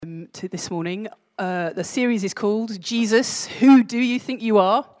to this morning. The series is called Jesus, Who Do You Think You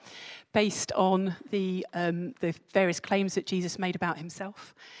Are? Based on the various claims that Jesus made about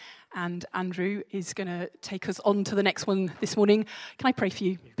himself. And Andrew is going to take us on to the next one this morning. Can I pray for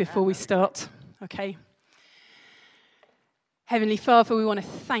you before we start? Okay. Heavenly Father, we want to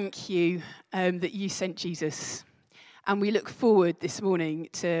thank you that you sent Jesus. And we look forward this morning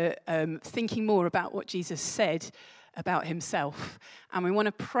to thinking more about what Jesus said about himself. And we want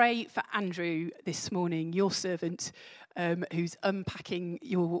to pray for Andrew this morning, your servant, who's unpacking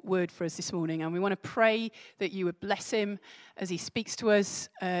your word for us this morning. And we want to pray that you would bless him as he speaks to us.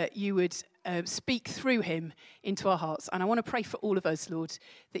 You would speak through him into our hearts. And I want to pray for all of us, Lord,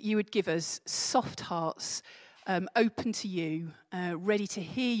 that you would give us soft hearts, open to you, ready to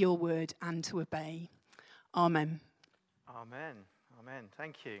hear your word and to obey. Amen. Amen. Amen.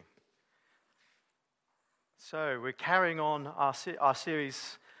 Thank you. So we're carrying on our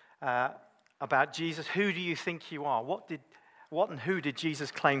series about Jesus. Who do you think you are? What and who did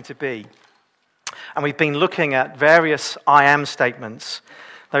Jesus claim to be? And we've been looking at various I am statements,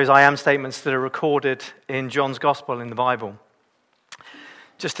 those I am statements that are recorded in John's Gospel in the Bible.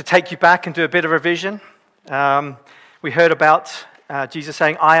 Just to take you back and do a bit of revision, we heard about Jesus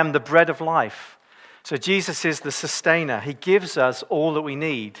saying, I am the bread of life. So Jesus is the sustainer. He gives us all that we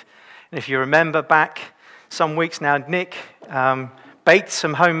need. And if you remember back some weeks now, Nick baked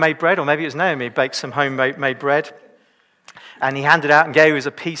some homemade bread, or maybe it was Naomi baked some homemade bread, and he handed out and gave us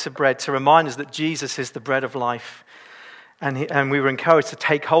a piece of bread to remind us that Jesus is the bread of life. And we were encouraged to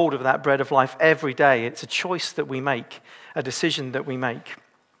take hold of that bread of life every day. It's a choice that we make, a decision that we make.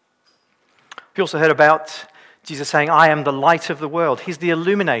 We also heard about Jesus saying, I am the light of the world. He's the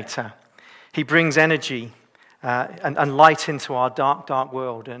illuminator. He brings energy and light into our dark, dark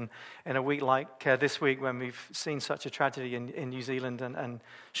world. And in a week like this week, when we've seen such a tragedy in New Zealand and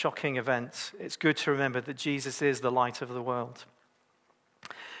shocking events, it's good to remember that Jesus is the light of the world.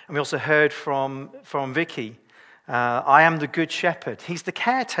 And we also heard from Vicky, I am the good shepherd. He's the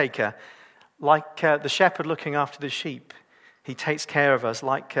caretaker, like the shepherd looking after the sheep. He takes care of us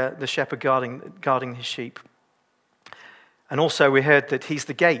like the shepherd guarding his sheep. And also we heard that he's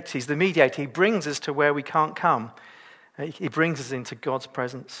the gate, he's the mediator. He brings us to where we can't come. He brings us into God's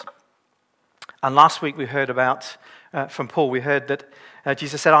presence. And last week we heard about, from Paul, we heard that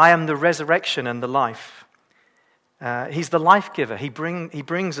Jesus said, I am the resurrection and the life. He's the life giver. He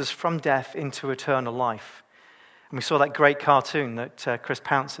brings us from death into eternal life. And we saw that great cartoon that Chris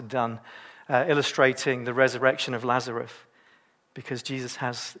Pounce had done, illustrating the resurrection of Lazarus, because Jesus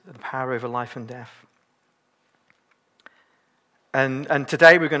has the power over life and death. And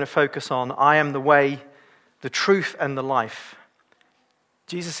today we're going to focus on, I am the way, the truth, and the life.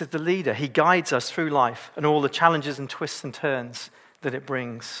 Jesus is the leader. He guides us through life and all the challenges and twists and turns that it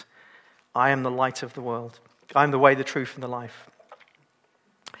brings. I am the light of the world. I am the way, the truth, and the life.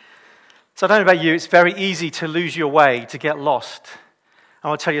 So I don't know about you, it's very easy to lose your way, to get lost. I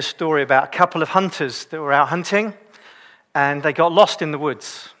want to tell you a story about a couple of hunters that were out hunting, and they got lost in the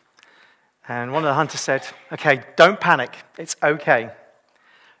woods. And one of the hunters said, okay, don't panic. It's okay.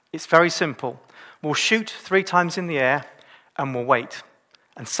 It's very simple. We'll shoot 3 times in the air and we'll wait.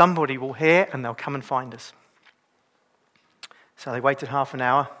 And somebody will hear and they'll come and find us. So they waited half an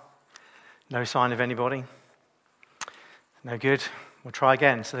hour. No sign of anybody. No good. We'll try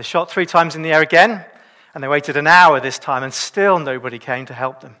again. So they shot 3 times in the air again. And they waited an hour this time and still nobody came to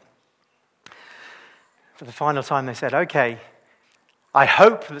help them. For the final time they said, okay, I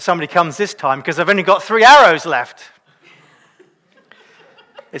hope that somebody comes this time because I've only got 3 arrows left.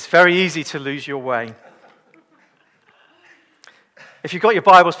 It's very easy to lose your way. If you've got your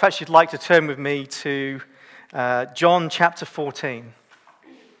Bibles, perhaps you'd like to turn with me to John chapter 14.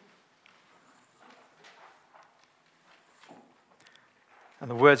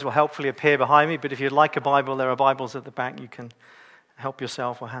 And the words will helpfully appear behind me, but if you'd like a Bible, there are Bibles at the back. You can help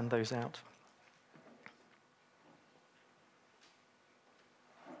yourself or hand those out.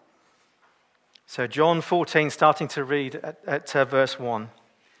 So John 14, starting to read at verse 1.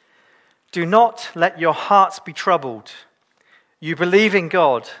 Do not let your hearts be troubled. You believe in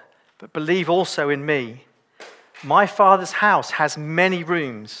God, but believe also in me. My Father's house has many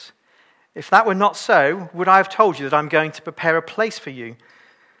rooms. If that were not so, would I have told you that I'm going to prepare a place for you?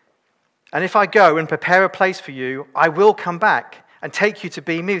 And if I go and prepare a place for you, I will come back and take you to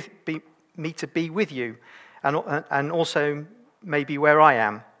be with you, and also maybe where I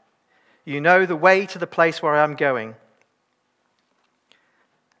am. You know the way to the place where I am going.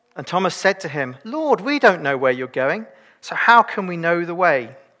 And Thomas said to him, Lord, we don't know where you're going, so how can we know the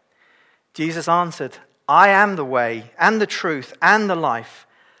way? Jesus answered, I am the way and the truth and the life.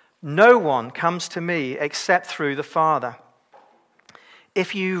 No one comes to me except through the Father.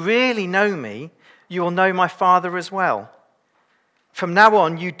 If you really know me, you will know my Father as well. From now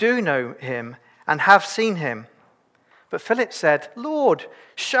on, you do know him and have seen him." But Philip said, "Lord,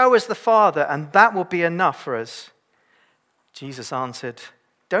 show us the Father, and that will be enough for us." Jesus answered,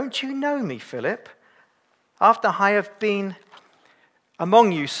 "Don't you know me, Philip? After I have been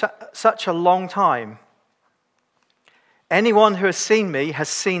among you such a long time, anyone who has seen me has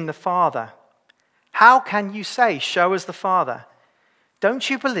seen the Father. How can you say, 'Show us the Father'? Don't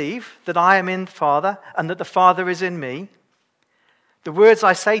you believe that I am in the Father and that the Father is in me? The words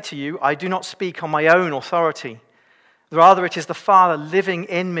I say to you, I do not speak on my own authority. Rather, it is the Father living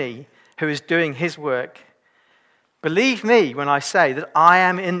in me who is doing his work. Believe me when I say that I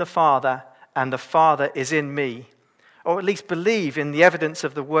am in the Father and the Father is in me, or at least believe in the evidence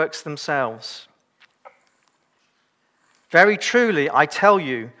of the works themselves. Very truly, I tell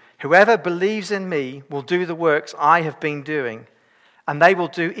you, whoever believes in me will do the works I have been doing, and they will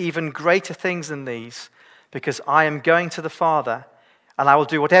do even greater things than these, because I am going to the Father, and I will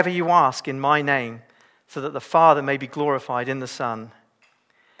do whatever you ask in my name, so that the Father may be glorified in the Son.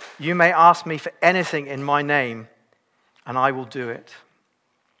 You may ask me for anything in my name, and I will do it."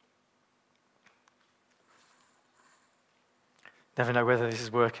 Never know whether this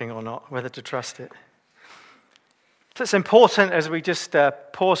is working or not, whether to trust it. So it's important, as we just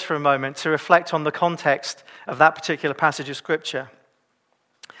pause for a moment, to reflect on the context of that particular passage of Scripture.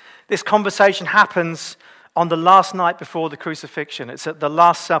 This conversation happens on the last night before the crucifixion. It's at the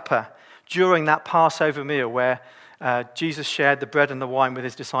Last Supper, during that Passover meal where Jesus shared the bread and the wine with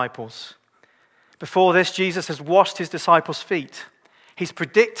his disciples. Before this, Jesus has washed his disciples' feet. He's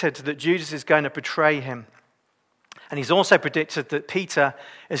predicted that Judas is going to betray him. And he's also predicted that Peter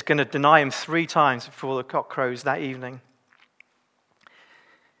is going to deny him 3 times before the cock crows that evening.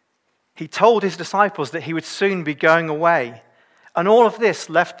 He told his disciples that he would soon be going away. And all of this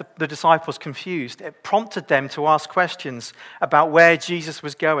left the disciples confused. It prompted them to ask questions about where Jesus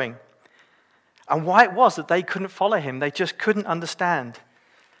was going and why it was that they couldn't follow him. They just couldn't understand.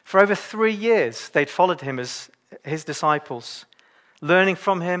 For over 3 years, they'd followed him as his disciples, learning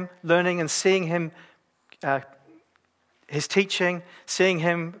from him, learning and seeing him, his teaching, seeing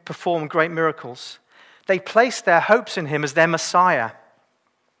him perform great miracles. They placed their hopes in him as their Messiah.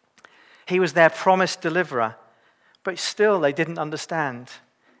 He was their promised deliverer. But still, they didn't understand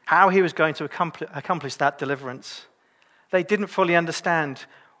how he was going to accomplish that deliverance. They didn't fully understand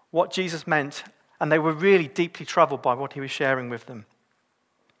what Jesus meant, and they were really deeply troubled by what he was sharing with them.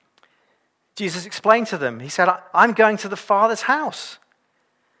 Jesus explained to them, he said, "I'm going to the Father's house,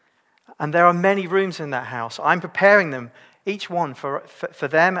 and there are many rooms in that house. I'm preparing them, each one for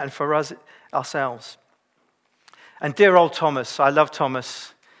them and for us ourselves." And dear old Thomas, I love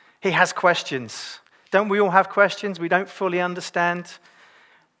Thomas, he has questions. Don't we all have questions? We don't fully understand.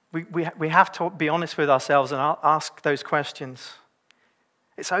 We have to be honest with ourselves and ask those questions.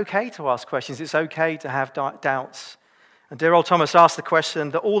 It's okay to ask questions. It's okay to have doubts. And dear old Thomas asked the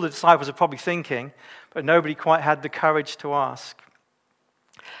question that all the disciples are probably thinking, but nobody quite had the courage to ask.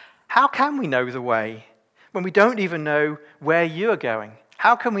 How can we know the way when we don't even know where you are going?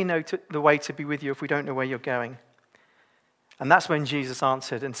 How can we know the way to be with you if we don't know where you're going? And that's when Jesus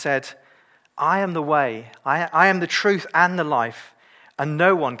answered and said, "I am the way, I am the truth and the life, and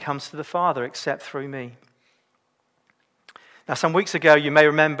no one comes to the Father except through me." Now, some weeks ago, you may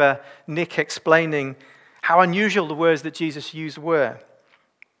remember Nick explaining how unusual the words that Jesus used were.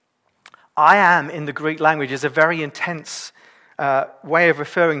 I am, in the Greek language, is a very intense way of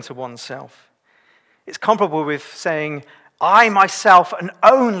referring to oneself. It's comparable with saying, I myself and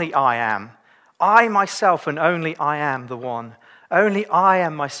only I am. I myself and only I am the one. Only I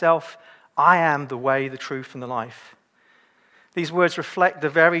am myself. I am the way, the truth, and the life. These words reflect the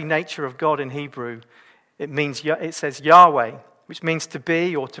very nature of God in Hebrew. It says Yahweh, which means to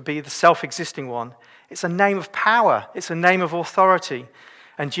be or to be the self-existing one. It's a name of power. It's a name of authority.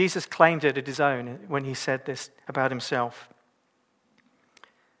 And Jesus claimed it as his own when he said this about himself.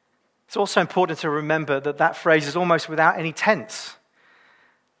 It's also important to remember that phrase is almost without any tense.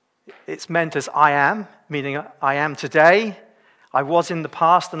 It's meant as I am, meaning I am today, I was in the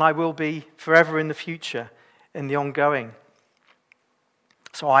past, and I will be forever in the future, in the ongoing.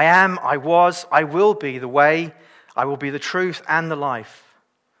 So I am, I was, I will be the way, I will be the truth and the life.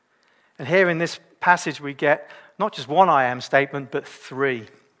 And here in this passage we get not just one I am statement, but 3.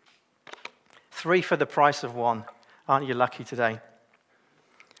 3 for the price of 1. Aren't you lucky today?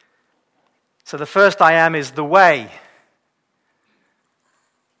 So the first I am is the way.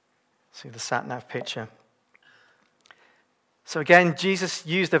 See the sat-nav picture. So again, Jesus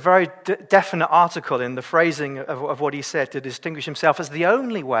used a very definite article in the phrasing of what he said to distinguish himself as the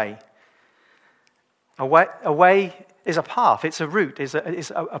only way. A way is a path, it's a route, is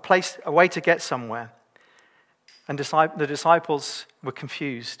a place, a way to get somewhere. And the disciples were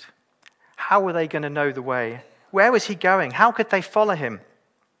confused. How were they going to know the way? Where was he going? How could they follow him?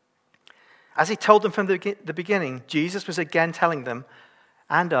 As he told them from the beginning, Jesus was again telling them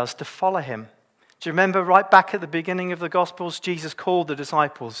and us to follow him. Do you remember right back at the beginning of the Gospels, Jesus called the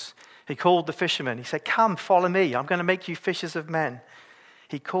disciples. He called the fishermen. He said, "Come, follow me. I'm going to make you fishers of men."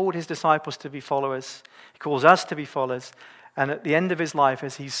 He called his disciples to be followers. He calls us to be followers. And at the end of his life,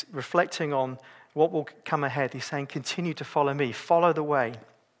 as he's reflecting on what will come ahead, he's saying, continue to follow me. Follow the way.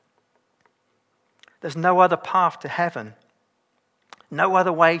 There's no other path to heaven. No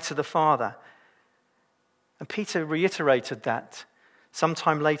other way to the Father. And Peter reiterated that.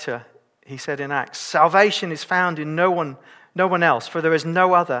 Sometime later, he said in Acts, "Salvation is found in no one else, for there is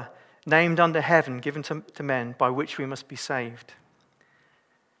no other named under heaven given to men by which we must be saved."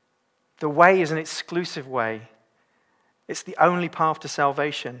 The way is an exclusive way. It's the only path to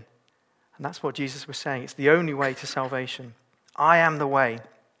salvation. And that's what Jesus was saying. It's the only way to salvation. I am the way.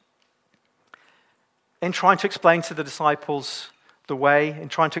 In trying to explain to the disciples the way, in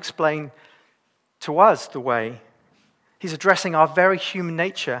trying to explain to us the way, he's addressing our very human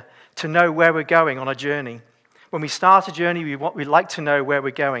nature to know where we're going on a journey. When we start a journey, we like to know where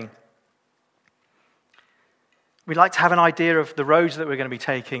we're going. We'd like to have an idea of the roads that we're going to be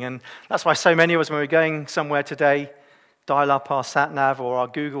taking, and that's why so many of us, when we're going somewhere today, dial up our sat-nav or our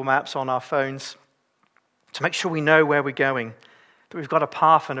Google Maps on our phones to make sure we know where we're going, that we've got a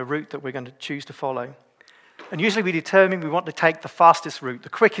path and a route that we're going to choose to follow. And usually we determine we want to take the fastest route, the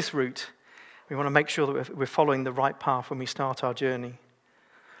quickest route. We want to make sure that we're following the right path when we start our journey.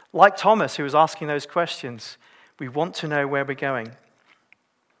 Like Thomas, who was asking those questions, we want to know where we're going.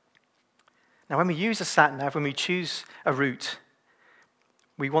 Now, when we use a sat-nav, when we choose a route,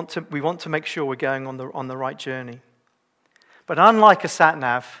 we want to make sure we're going on the right journey. But unlike a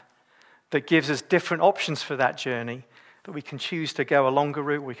sat-nav that gives us different options for that journey, that we can choose to go a longer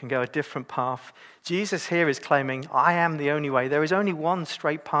route, we can go a different path, Jesus here is claiming, I am the only way. There is only one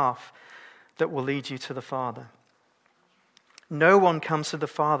straight path that will lead you to the Father. No one comes to the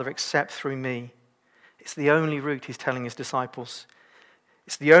Father except through me. It's the only route, he's telling his disciples.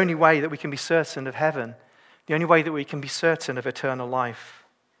 It's the only way that we can be certain of heaven, the only way that we can be certain of eternal life.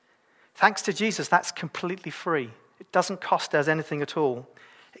 Thanks to Jesus, that's completely free. It doesn't cost us anything at all.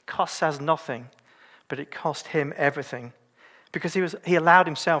 It costs us nothing, but it cost him everything, because he allowed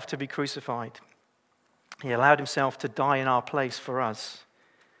himself to be crucified. He allowed himself to die in our place for us.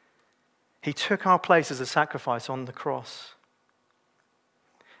 He took our place as a sacrifice on the cross.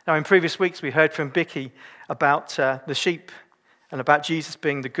 Now, in previous weeks, we heard from Vicky about the sheep and about Jesus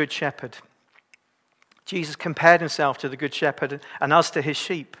being the good shepherd. Jesus compared himself to the good shepherd and us to his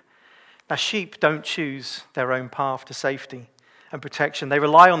sheep. Now, sheep don't choose their own path to safety and protection. They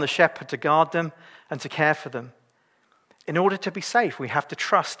rely on the shepherd to guard them and to care for them. In order to be safe, we have to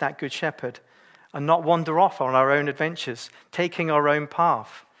trust that good shepherd and not wander off on our own adventures, taking our own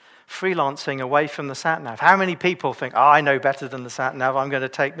path, freelancing away from the sat-nav. How many people think, I know better than the sat-nav, I'm going to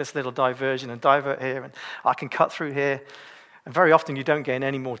take this little diversion and divert here, and I can cut through here. And very often you don't gain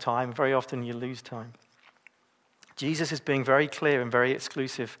any more time. Very often you lose time. Jesus is being very clear and very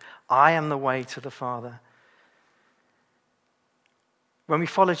exclusive. I am the way to the Father. When we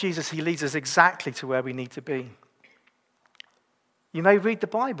follow Jesus, he leads us exactly to where we need to be. You may read the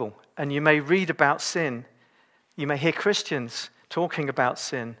Bible and you may read about sin. You may hear Christians talking about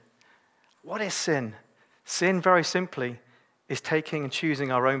sin. What is sin? Sin, very simply, is taking and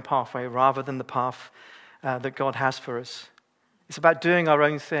choosing our own pathway rather than the path that God has for us. It's about doing our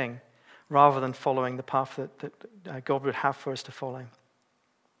own thing rather than following the path that God would have for us to follow.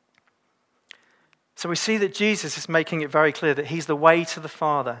 So we see that Jesus is making it very clear that he's the way to the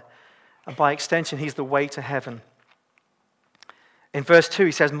Father, and by extension, he's the way to heaven. In verse 2,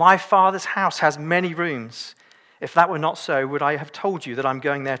 he says, "My Father's house has many rooms. If that were not so, would I have told you that I'm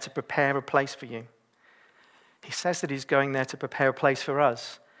going there to prepare a place for you?" He says that he's going there to prepare a place for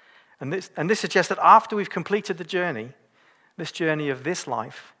us. And this suggests that after we've completed the journey, this journey of this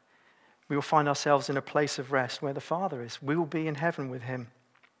life, we will find ourselves in a place of rest where the Father is. We will be in heaven with him.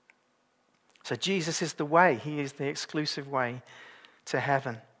 So Jesus is the way. He is the exclusive way to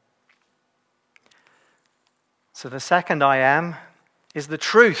heaven. So the second I am is the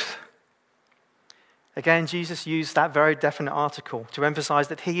truth. Again, Jesus used that very definite article to emphasize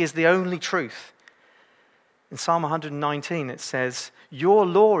that he is the only truth. In Psalm 119, it says, "Your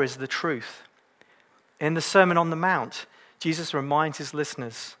law is the truth." In the Sermon on the Mount, Jesus reminds his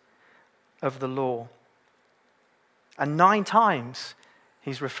listeners of the law. And 9 times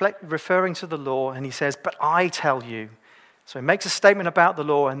he's referring to the law, and he says, but I tell you. So he makes a statement about the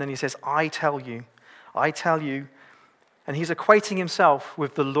law, and then he says, I tell you. I tell you. And he's equating himself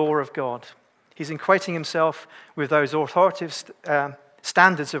with the law of God. He's equating himself with those authoritative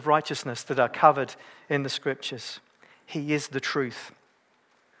standards of righteousness that are covered in the scriptures. He is the truth.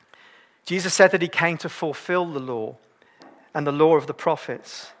 Jesus said that he came to fulfill the law and the law of the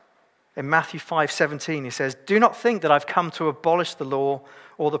prophets. In Matthew 5:17, he says, do not think that I've come to abolish the law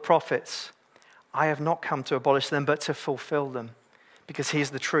or the prophets. I have not come to abolish them, but to fulfill them, because he is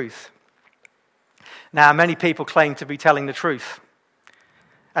the truth. Now, many people claim to be telling the truth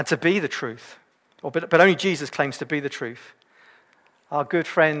and to be the truth, but only Jesus claims to be the truth. Our good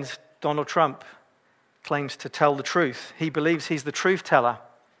friend Donald Trump claims to tell the truth. He believes he's the truth teller,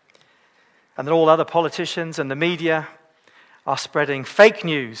 and that all other politicians and the media are spreading fake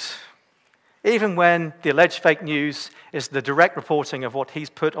news, even when the alleged fake news is the direct reporting of what he's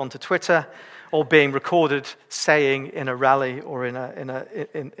put onto Twitter or being recorded saying in a rally or in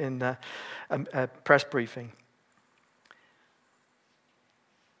a press briefing.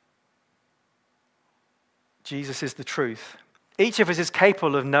 Jesus is the truth. Each of us is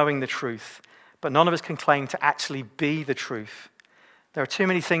capable of knowing the truth, but none of us can claim to actually be the truth. There are too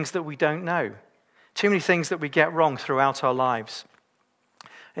many things that we don't know, too many things that we get wrong throughout our lives.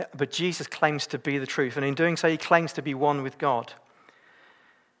 But Jesus claims to be the truth, and in doing so, he claims to be one with God.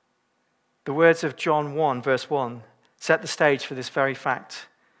 The words of John 1, verse 1, set the stage for this very fact,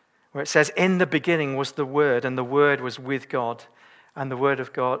 where it says, in the beginning was the Word, and the Word was with God, and the Word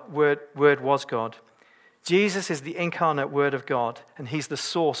was God. Jesus is the incarnate Word of God, and he's the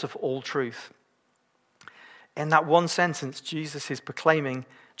source of all truth. In that one sentence, John is proclaiming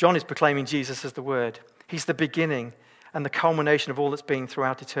Jesus as the Word. He's the beginning and the culmination of all that's been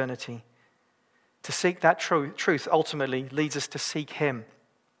throughout eternity. To seek that truth ultimately leads us to seek him.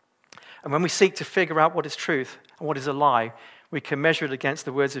 And when we seek to figure out what is truth and what is a lie, we can measure it against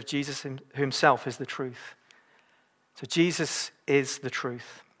the words of Jesus who himself is the truth. So Jesus is the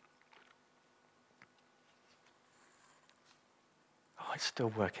truth. Oh, it's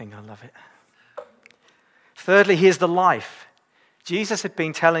still working. I love it. Thirdly, he is the life. Jesus had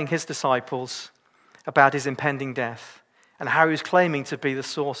been telling his disciples about his impending death and how he was claiming to be the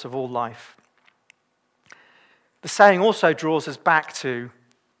source of all life. The saying also draws us back to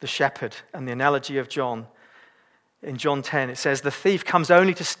the shepherd and the analogy of John. In John 10, it says, the thief comes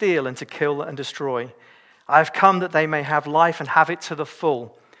only to steal and to kill and destroy. I have come that they may have life and have it to the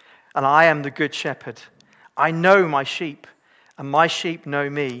full. And I am the good shepherd. I know my sheep, and my sheep know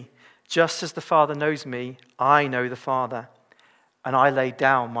me. Just as the Father knows me, I know the Father, and I lay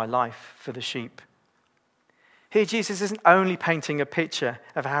down my life for the sheep. Here, Jesus isn't only painting a picture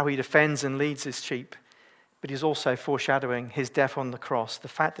of how he defends and leads his sheep, but he's also foreshadowing his death on the cross, the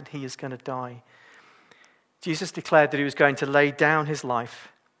fact that he is going to die. Jesus declared that he was going to lay down his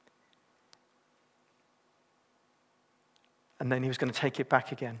life, and then he was going to take it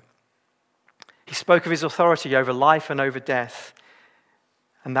back again. He spoke of his authority over life and over death,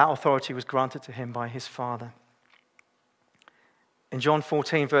 and that authority was granted to him by his Father. In John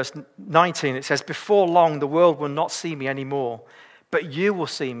 14, verse 19, it says, before long the world will not see me anymore, but you will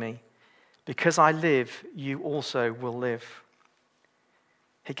see me. Because I live, you also will live.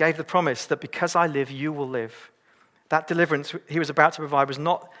 He gave the promise that because I live, you will live. That deliverance he was about to provide was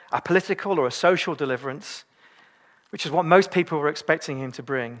not a political or a social deliverance, which is what most people were expecting him to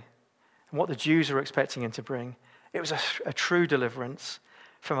bring, and what the Jews were expecting him to bring. It was a true deliverance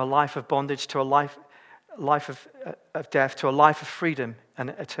from a life of bondage to a life of death to a life of freedom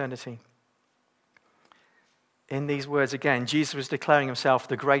and eternity. In these words again, Jesus was declaring himself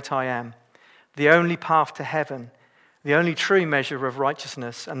the great I am, the only path to heaven, the only true measure of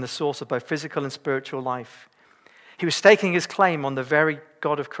righteousness, and the source of both physical and spiritual life. He was staking his claim on the very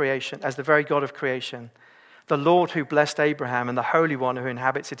God of creation, as the very God of creation, the Lord who blessed Abraham and the Holy One who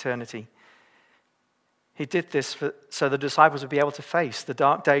inhabits eternity. He did this so the disciples would be able to face the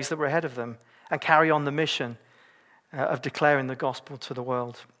dark days that were ahead of them and carry on the mission of declaring the gospel to the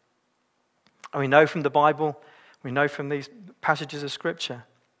world. And we know from the Bible, we know from these passages of Scripture,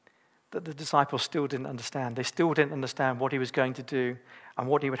 that the disciples still didn't understand. They still didn't understand what he was going to do and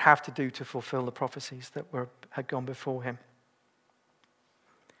what he would have to do to fulfill the prophecies that had gone before him.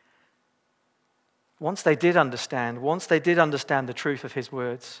 Once they did understand the truth of his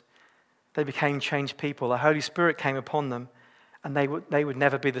words, they became changed people. The Holy Spirit came upon them, and they would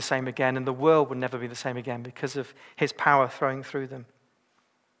never be the same again, and the world would never be the same again because of his power flowing through them.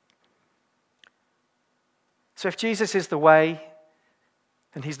 So if Jesus is the way,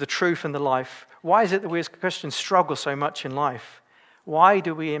 and he's the truth and the life, why is it that we as Christians struggle so much in life? Why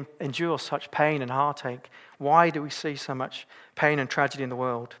do we endure such pain and heartache? Why do we see so much pain and tragedy in the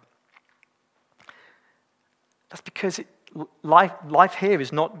world? That's because life here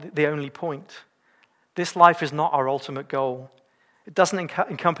is not the only point. This life is not our ultimate goal. It doesn't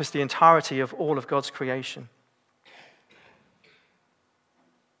encompass the entirety of all of God's creation.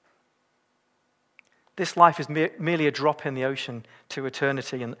 This life is merely a drop in the ocean to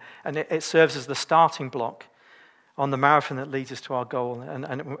eternity, and it serves as the starting block on the marathon that leads us to our goal,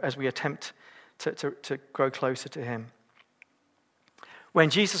 and as we attempt to grow closer to him. When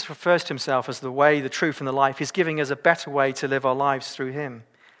Jesus refers to himself as the way, the truth, and the life, he's giving us a better way to live our lives through him.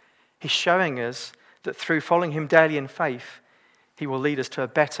 He's showing us that through following him daily in faith, he will lead us to a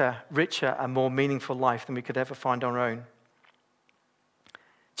better, richer, and more meaningful life than we could ever find on our own.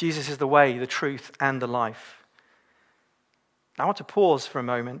 Jesus is the way, the truth, and the life. Now, I want to pause for a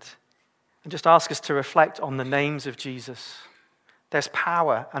moment and just ask us to reflect on the names of Jesus. There's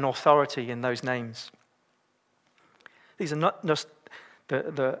power and authority in those names. These are not just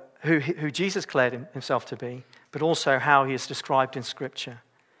who Jesus declared himself to be, but also how he is described in Scripture.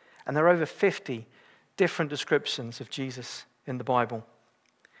 And there are over 50 different descriptions of Jesus in the Bible.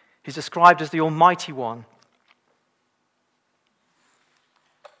 He's described as the Almighty One.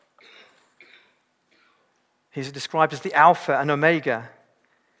 He's described as the Alpha and Omega,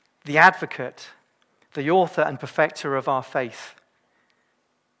 the Advocate, the Author and Perfecter of our faith,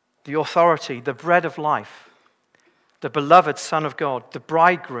 the Authority, the Bread of Life, the Beloved Son of God, the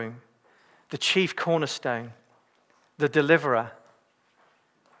Bridegroom, the Chief Cornerstone, the Deliverer.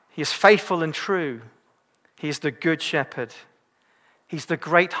 He is faithful and true. He is the Good Shepherd. He's the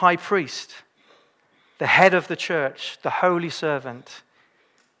Great High Priest, the Head of the Church, the Holy Servant,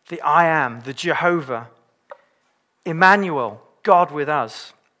 the I Am, the Jehovah, Emmanuel, God with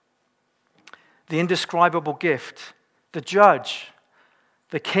us, the indescribable gift, the Judge,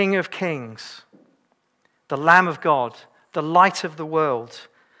 the King of Kings, the Lamb of God, the Light of the world,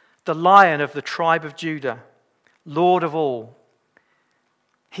 the Lion of the tribe of Judah, Lord of all.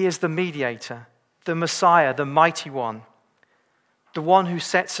 He is the mediator, the Messiah, the Mighty One, the one who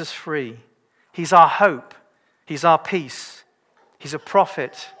sets us free. He's our hope. He's our peace. He's a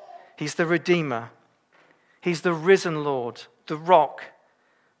prophet. He's the Redeemer. He's the risen Lord, the rock,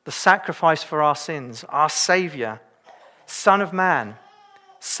 the sacrifice for our sins, our Savior, Son of Man,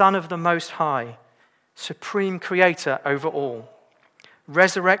 Son of the Most High, supreme creator over all,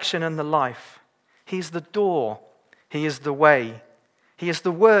 resurrection and the life. He's the door. He is the way. He is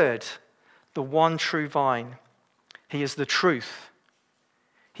the Word, the one true vine. He is the truth.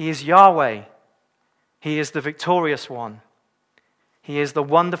 He is Yahweh. He is the victorious one. He is the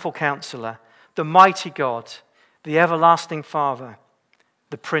wonderful Counselor, the mighty God, the everlasting Father,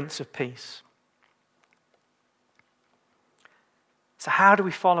 the Prince of Peace. So how do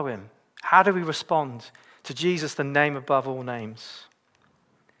we follow him? How do we respond to Jesus, the name above all names?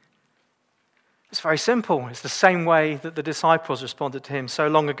 It's very simple. It's the same way that the disciples responded to him so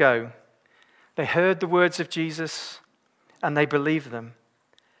long ago. They heard the words of Jesus and they believed them.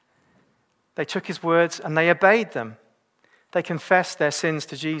 They took his words and they obeyed them. They confessed their sins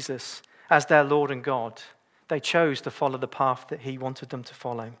to Jesus as their Lord and God. They chose to follow the path that he wanted them to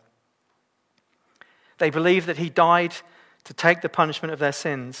follow. They believed that he died to take the punishment of their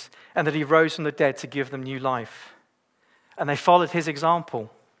sins and that he rose from the dead to give them new life. And they followed his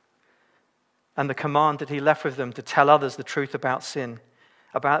example and the command that he left with them to tell others the truth about sin,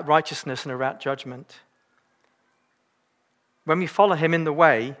 about righteousness and about judgment. When we follow him in the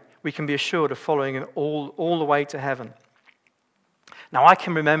way, we can be assured of following him all the way to heaven. Now, I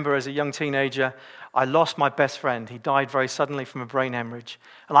can remember as a young teenager, I lost my best friend. He died very suddenly from a brain hemorrhage.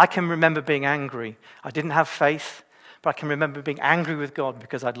 And I can remember being angry. I didn't have faith, but I can remember being angry with God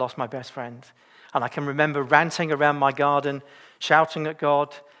because I'd lost my best friend. And I can remember ranting around my garden, shouting at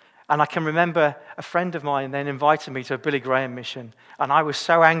God. And I can remember a friend of mine then invited me to a Billy Graham mission. And I was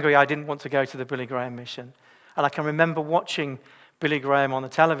so angry I didn't want to go to the Billy Graham mission. And I can remember watching Billy Graham on the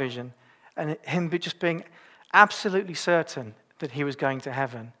television and him just being absolutely certain that he was going to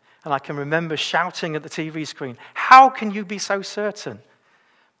heaven. And I can remember shouting at the TV screen, "How can you be so certain?"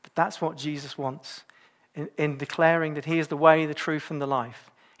 But that's what Jesus wants in declaring that he is the way, the truth, and the life.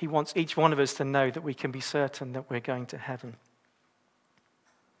 He wants each one of us to know that we can be certain that we're going to heaven.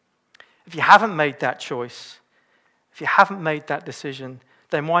 If you haven't made that choice, if you haven't made that decision,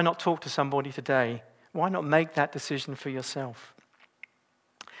 then why not talk to somebody today? Why not make that decision for yourself?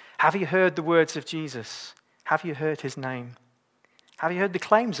 Have you heard the words of Jesus? Have you heard his name? Have you heard the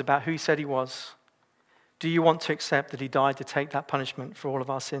claims about who he said he was? Do you want to accept that he died to take that punishment for all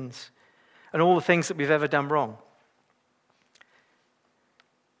of our sins and all the things that we've ever done wrong?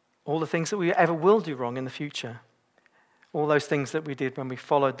 All the things that we ever will do wrong in the future. All those things that we did when we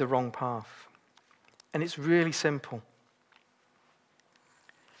followed the wrong path. And it's really simple.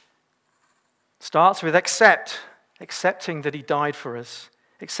 Starts with accepting that he died for us,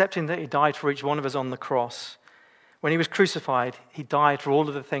 accepting that he died for each one of us on the cross. When he was crucified, he died for all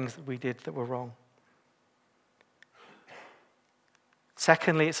of the things that we did that were wrong.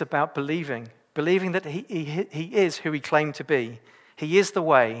 Secondly, it's about believing that he is who he claimed to be. He is the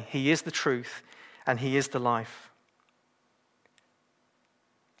way, he is the truth, and he is the life.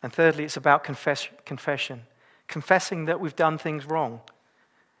 And thirdly, it's about confession. Confessing that we've done things wrong.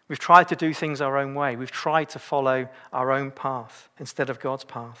 We've tried to do things our own way. We've tried to follow our own path instead of God's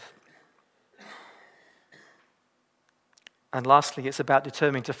path. And lastly, it's about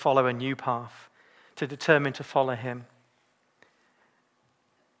determining to follow a new path, to determine to follow him.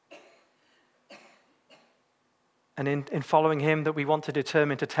 And in following him, that we want to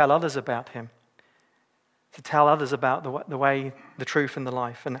determine to tell others about him, to tell others about the way, the truth, and the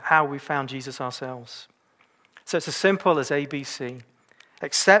life, and how we found Jesus ourselves. So it's as simple as ABC.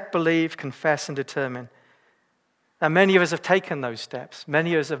 Accept, believe, confess, and determine. Now, many of us have taken those steps.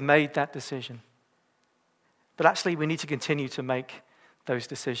 Many of us have made that decision. But actually, we need to continue to make those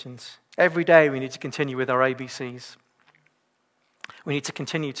decisions. Every day, we need to continue with our ABCs. We need to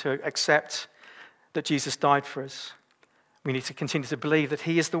continue to accept that Jesus died for us. We need to continue to believe that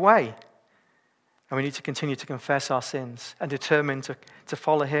he is the way. And we need to continue to confess our sins and determine to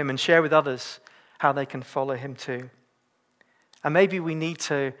follow him and share with others how they can follow him too. And maybe we need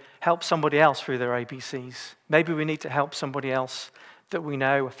to help somebody else through their ABCs. Maybe we need to help somebody else that we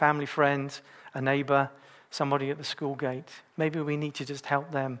know, a family friend, a neighbor, somebody at the school gate. Maybe we need to just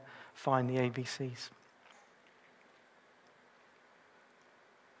help them find the ABCs.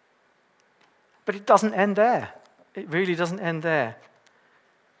 But it doesn't end there. It really doesn't end there.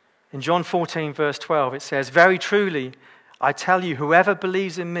 In John 14, verse 12, it says, "Very truly, I tell you, whoever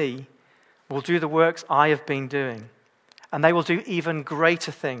believes in me will do the works I have been doing. And they will do even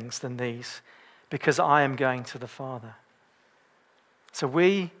greater things than these, because I am going to the Father." So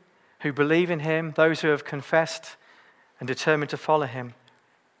we who believe in him, those who have confessed and determined to follow him,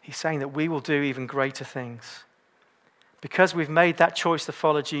 he's saying that we will do even greater things. Because we've made that choice to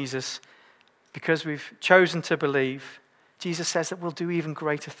follow Jesus, because we've chosen to believe, Jesus says that we'll do even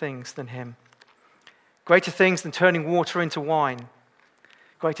greater things than him. Greater things than turning water into wine.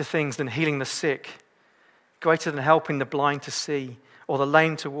 Greater things than healing the sick. Greater than helping the blind to see, or the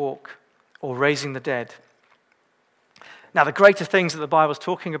lame to walk, or raising the dead. Now, the greater things that the Bible's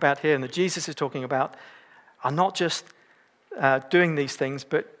talking about here and that Jesus is talking about are not just doing these things,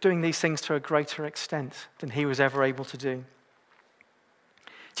 but doing these things to a greater extent than he was ever able to do.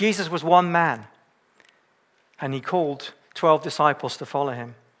 Jesus was one man, and he called 12 disciples to follow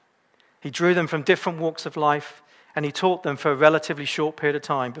him. He drew them from different walks of life, and he taught them for a relatively short period of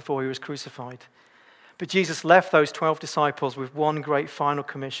time before he was crucified. But Jesus left those 12 disciples with one great final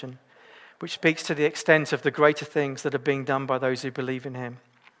commission, which speaks to the extent of the greater things that are being done by those who believe in him.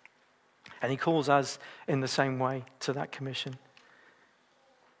 And he calls us in the same way to that commission.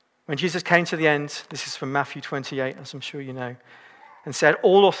 When Jesus came to the end, this is from Matthew 28, as I'm sure you know, and said,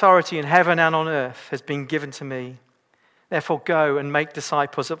 "All authority in heaven and on earth has been given to me. Therefore go and make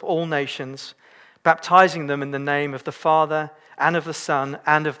disciples of all nations, baptizing them in the name of the Father and of the Son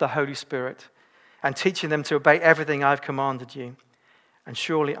and of the Holy Spirit, and teaching them to obey everything I've commanded you. And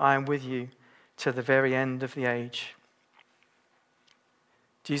surely I am with you to the very end of the age."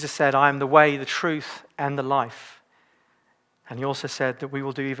 Jesus said, "I am the way, the truth, and the life." And he also said that we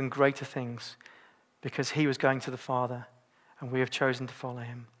will do even greater things because he was going to the Father and we have chosen to follow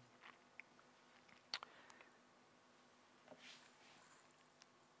him.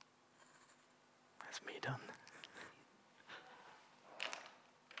 That's me done.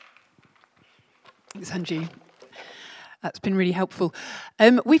 Thanks, Andrew. That's been really helpful.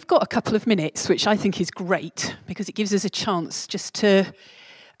 We've got a couple of minutes, which I think is great because it gives us a chance just to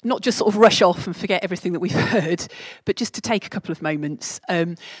not just sort of rush off and forget everything that we've heard, but just to take a couple of moments.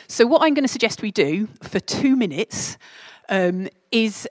 So what I'm going to suggest we do for 2 minutes is